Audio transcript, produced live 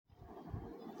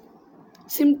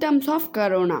Symptoms of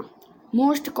corona.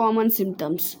 Most common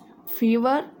symptoms: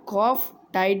 fever, cough,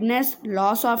 tiredness,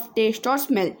 loss of taste or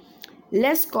smell.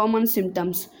 Less common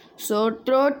symptoms: sore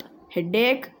throat,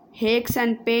 headache, aches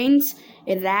and pains,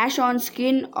 a rash on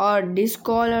skin or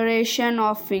discoloration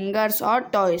of fingers or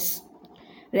toes.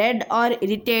 Red or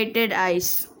irritated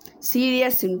eyes.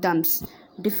 Serious symptoms: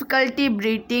 difficulty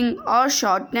breathing or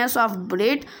shortness of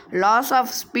breath, loss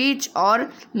of speech or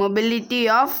mobility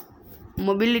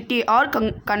or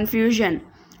confusion,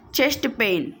 chest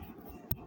pain.